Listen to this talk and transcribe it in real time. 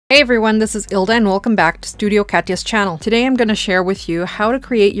Hey everyone, this is Ilda and welcome back to Studio Katia's channel. Today I'm going to share with you how to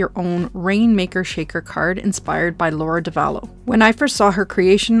create your own Rainmaker shaker card inspired by Laura DeVallo. When I first saw her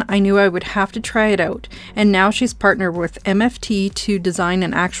creation, I knew I would have to try it out, and now she's partnered with MFT to design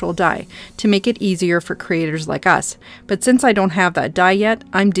an actual die to make it easier for creators like us. But since I don't have that die yet,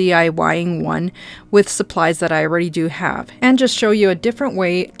 I'm DIYing one with supplies that I already do have, and just show you a different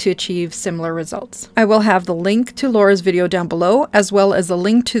way to achieve similar results. I will have the link to Laura's video down below, as well as a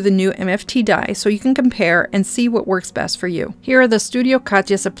link to the new MFT die so you can compare and see what works best for you. Here are the Studio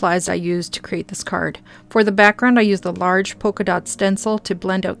Katia supplies I used to create this card. For the background, I used the large polka dot stencil to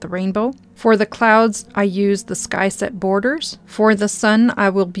blend out the rainbow. For the clouds, I used the sky set borders. For the sun, I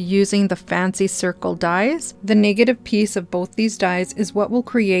will be using the fancy circle dies. The negative piece of both these dies is what will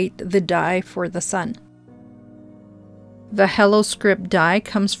create the die for the sun. The Hello Script die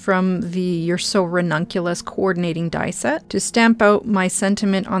comes from the You're So Ranunculus coordinating die set. To stamp out my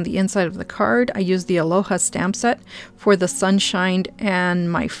sentiment on the inside of the card, I used the Aloha stamp set for the Sunshine and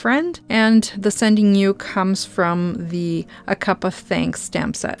My Friend, and the Sending You comes from the A Cup of Thanks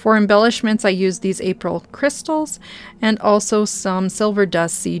stamp set. For embellishments, I used these April crystals and also some silver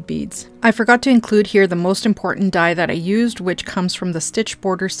dust seed beads. I forgot to include here the most important die that I used, which comes from the Stitch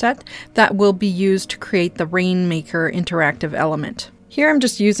Border set that will be used to create the Rainmaker interactive element. Here I'm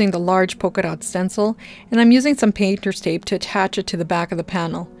just using the large polka dot stencil, and I'm using some painter's tape to attach it to the back of the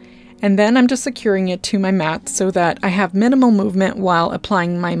panel. And then I'm just securing it to my mat so that I have minimal movement while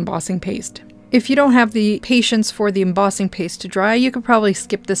applying my embossing paste. If you don't have the patience for the embossing paste to dry, you could probably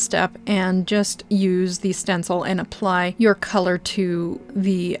skip this step and just use the stencil and apply your color to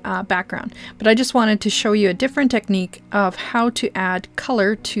the background. But I just wanted to show you a different technique of how to add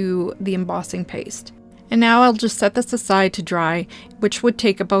color to the embossing paste. And now I'll just set this aside to dry, which would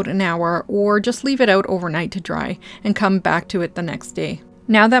take about an hour, or just leave it out overnight to dry and come back to it the next day.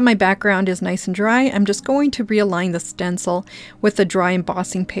 Now that my background is nice and dry, I'm just going to realign the stencil with the dry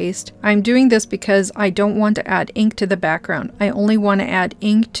embossing paste. I'm doing this because I don't want to add ink to the background. I only want to add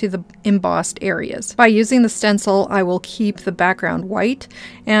ink to the embossed areas. By using the stencil, I will keep the background white,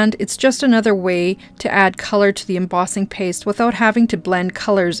 and it's just another way to add color to the embossing paste without having to blend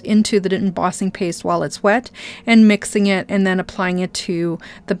colors into the embossing paste while it's wet and mixing it and then applying it to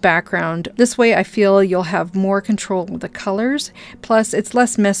the background. This way I feel you'll have more control of the colors, plus it's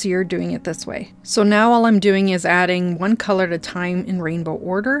less messier doing it this way. So now all I'm doing is adding one color at a time in rainbow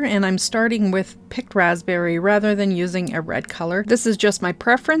order, and I'm starting with picked raspberry rather than using a red color. This is just my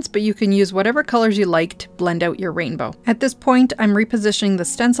preference, but you can use whatever colors you like to blend out your rainbow. At this point, I'm repositioning the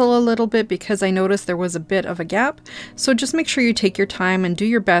stencil a little bit because I noticed there was a bit of a gap. So just make sure you take your time and do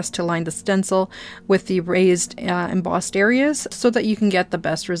your best to line the stencil with the raised embossed areas so that you can get the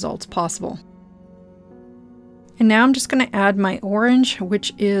best results possible. And now I'm just going to add my orange,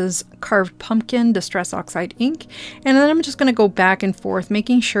 which is Carved Pumpkin Distress Oxide ink. And then I'm just going to go back and forth,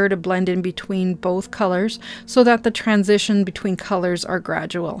 making sure to blend in between both colors so that the transition between colors are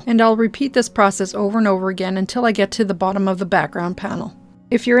gradual. And I'll repeat this process over and over again until I get to the bottom of the background panel.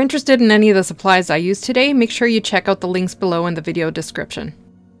 If you're interested in any of the supplies I used today, make sure you check out the links below in the video description.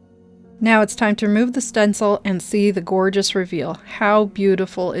 Now it's time to remove the stencil and see the gorgeous reveal. How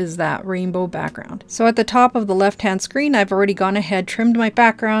beautiful is that rainbow background? So at the top of the left-hand screen, I've already gone ahead, trimmed my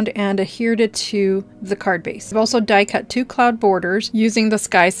background, and adhered it to the card base. I've also die cut 2 cloud borders using the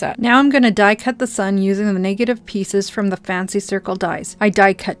sky set. Now I'm going to die cut the sun using the negative pieces from the fancy circle dies. I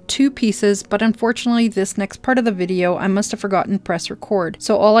die cut 2 pieces, but unfortunately this next part of the video I must have forgotten to press record.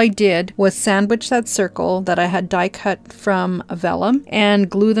 So all I did was sandwich that circle that I had die cut from vellum and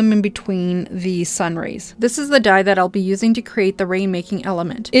glue them in between the sun rays. This is the die that I'll be using to create the rainmaking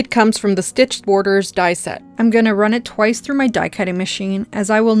element. It comes from the Stitched Borders die set. I'm going to run it twice through my die cutting machine, as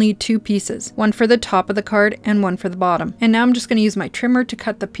I will need 2 pieces, one for the top of the card and one for the bottom. And now I'm just going to use my trimmer to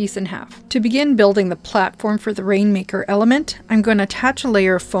cut the piece in half. To begin building the platform for the Rainmaker element, I'm going to attach a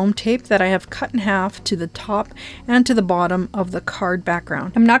layer of foam tape that I have cut in half to the top and to the bottom of the card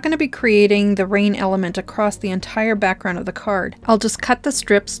background. I'm not going to be creating the rain element across the entire background of the card. I'll just cut the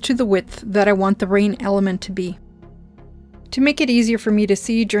strips to the width that I want the rain element to be. To make it easier for me to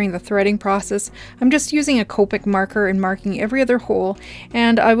see during the threading process, I'm just using a Copic marker and marking every other hole,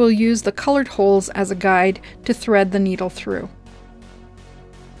 and I will use the colored holes as a guide to thread the needle through.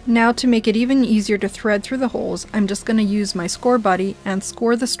 Now to make it even easier to thread through the holes, I'm just going to use my score buddy and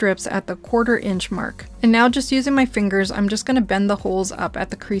score the strips at the 1/4 inch mark. And now just using my fingers, I'm just going to bend the holes up at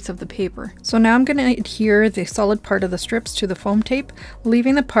the crease of the paper. So now I'm going to adhere the solid part of the strips to the foam tape,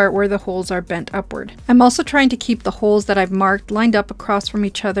 leaving the part where the holes are bent upward. I'm also trying to keep the holes that I've marked lined up across from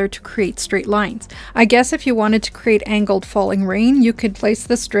each other to create straight lines. I guess if you wanted to create angled falling rain, you could place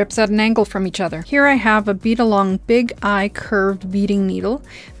the strips at an angle from each other. Here I have a bead along big eye curved beading needle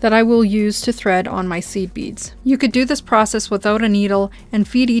that I will use to thread on my seed beads. You could do this process without a needle and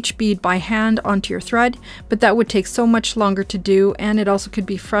feed each bead by hand onto your thread, but that would take so much longer to do, and it also could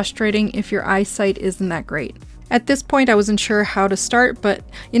be frustrating if your eyesight isn't that great. At this point I wasn't sure how to start, but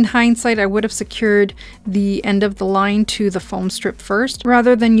in hindsight I would have secured the end of the line to the foam strip first,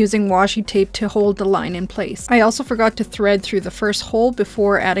 rather than using washi tape to hold the line in place. I also forgot to thread through the first hole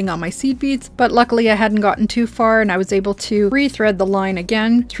before adding on my seed beads, but luckily I hadn't gotten too far and I was able to re-thread the line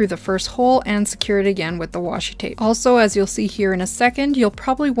again through the first hole and secure it again with the washi tape. Also, as you'll see here in a second, you'll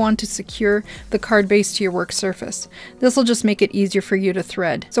probably want to secure the card base to your work surface. This will just make it easier for you to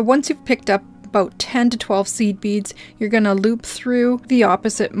thread. So once you've picked up about 10 to 12 seed beads, you're going to loop through the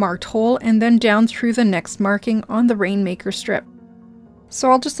opposite marked hole and then down through the next marking on the Rainmaker strip. So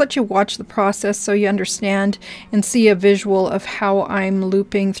I'll just let you watch the process so you understand and see a visual of how I'm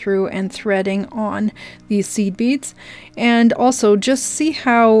looping through and threading on these seed beads, and also just see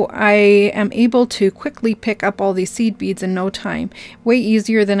how I am able to quickly pick up all these seed beads in no time. Way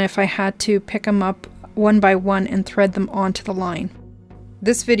easier than if I had to pick them up one by one and thread them onto the line.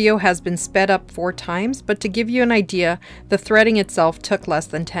 This video has been sped up 4 times, but to give you an idea, the threading itself took less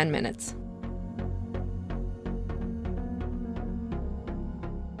than 10 minutes.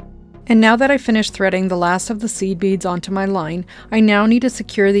 And now that I finished threading the last of the seed beads onto my line, I now need to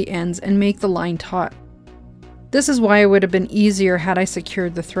secure the ends and make the line taut. This is why it would have been easier had I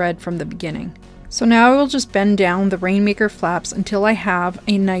secured the thread from the beginning. So now I will just bend down the Rainmaker flaps until I have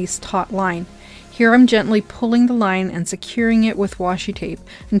a nice taut line. Here I'm gently pulling the line and securing it with washi tape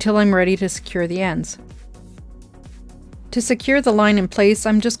until I'm ready to secure the ends. To secure the line in place,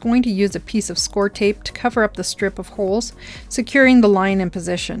 I'm just going to use a piece of score tape to cover up the strip of holes, securing the line in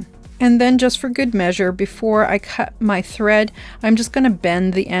position. And then just for good measure, before I cut my thread, I'm just going to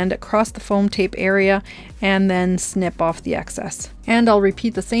bend the end across the foam tape area and then snip off the excess. And I'll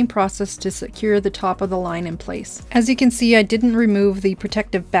repeat the same process to secure the top of the line in place. As you can see, I didn't remove the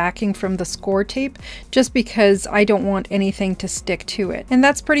protective backing from the score tape just because I don't want anything to stick to it. And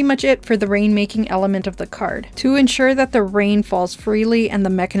that's pretty much it for the rain making element of the card. To ensure that the rain falls freely and the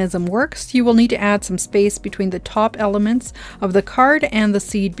mechanism works, you will need to add some space between the top elements of the card and the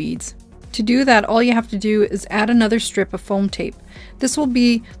seed beads. To do that, all you have to do is add another strip of foam tape. This will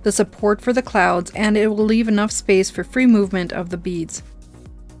be the support for the clouds, and it will leave enough space for free movement of the beads.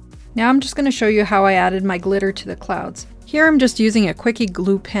 Now I'm just going to show you how I added my glitter to the clouds. Here I'm just using a quickie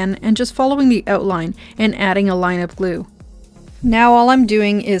glue pen and just following the outline and adding a line of glue. Now all I'm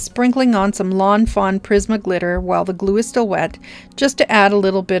doing is sprinkling on some Lawn Fawn Prisma glitter while the glue is still wet, just to add a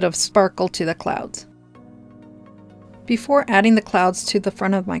little bit of sparkle to the clouds. Before adding the clouds to the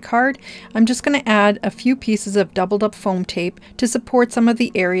front of my card, I'm just going to add a few pieces of doubled up foam tape to support some of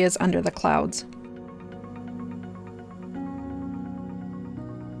the areas under the clouds.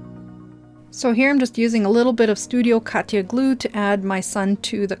 So here I'm just using a little bit of Studio Katia glue to add my sun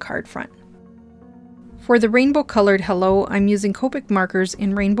to the card front. For the rainbow colored hello, I'm using Copic markers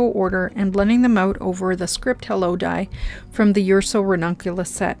in rainbow order and blending them out over the script hello die from the Urso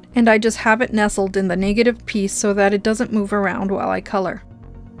Ranunculus set. And I just have it nestled in the negative piece so that it doesn't move around while I color.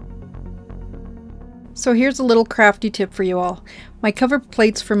 So here's a little crafty tip for you all. My cover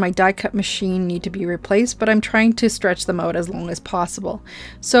plates for my die cut machine need to be replaced, but I'm trying to stretch them out as long as possible.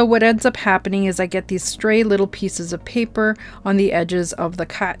 So what ends up happening is I get these stray little pieces of paper on the edges of the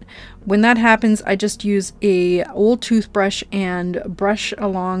cut. When that happens, I just use a old toothbrush and brush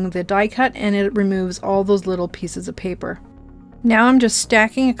along the die cut, and it removes all those little pieces of paper. Now I'm just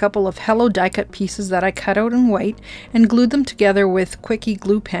stacking a couple of Hello die cut pieces that I cut out in white and glued them together with Quickie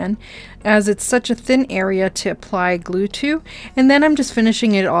glue pen, as it's such a thin area to apply glue to, and then I'm just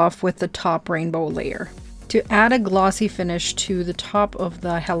finishing it off with the top rainbow layer. To add a glossy finish to the top of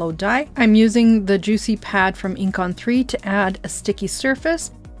the Hello die, I'm using the Juicy Pad from Ink on 3 to add a sticky surface.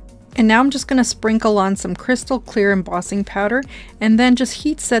 And now I'm just going to sprinkle on some crystal clear embossing powder and then just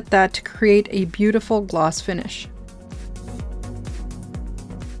heat set that to create a beautiful gloss finish.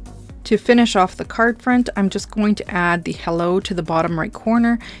 To finish off the card front, I'm just going to add the hello to the bottom right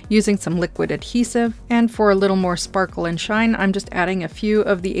corner using some liquid adhesive, and for a little more sparkle and shine, I'm just adding a few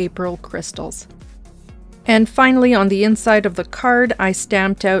of the April crystals. And finally, on the inside of the card, I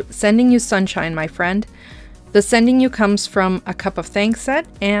stamped out "Sending you sunshine, my friend." The Sending You comes from a Cup of Thanks set,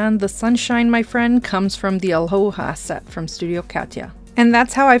 and the Sunshine, my friend, comes from the Aloha set from Studio Katia. And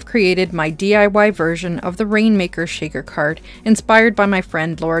that's how I've created my DIY version of the Rainmaker Shaker card, inspired by my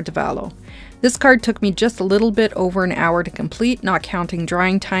friend Laura DeVallo. This card took me just a little bit over an hour to complete, not counting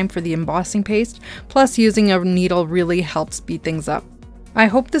drying time for the embossing paste, plus using a needle really helps speed things up. I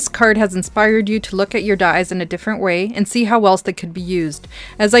hope this card has inspired you to look at your dies in a different way and see how else they could be used,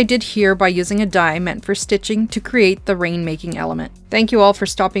 as I did here by using a die meant for stitching to create the rain-making element. Thank you all for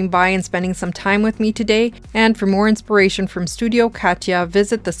stopping by and spending some time with me today, and for more inspiration from Studio Katia,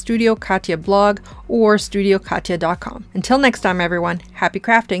 visit the Studio Katia blog or studiokatia.com. Until next time everyone, happy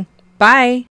crafting! Bye!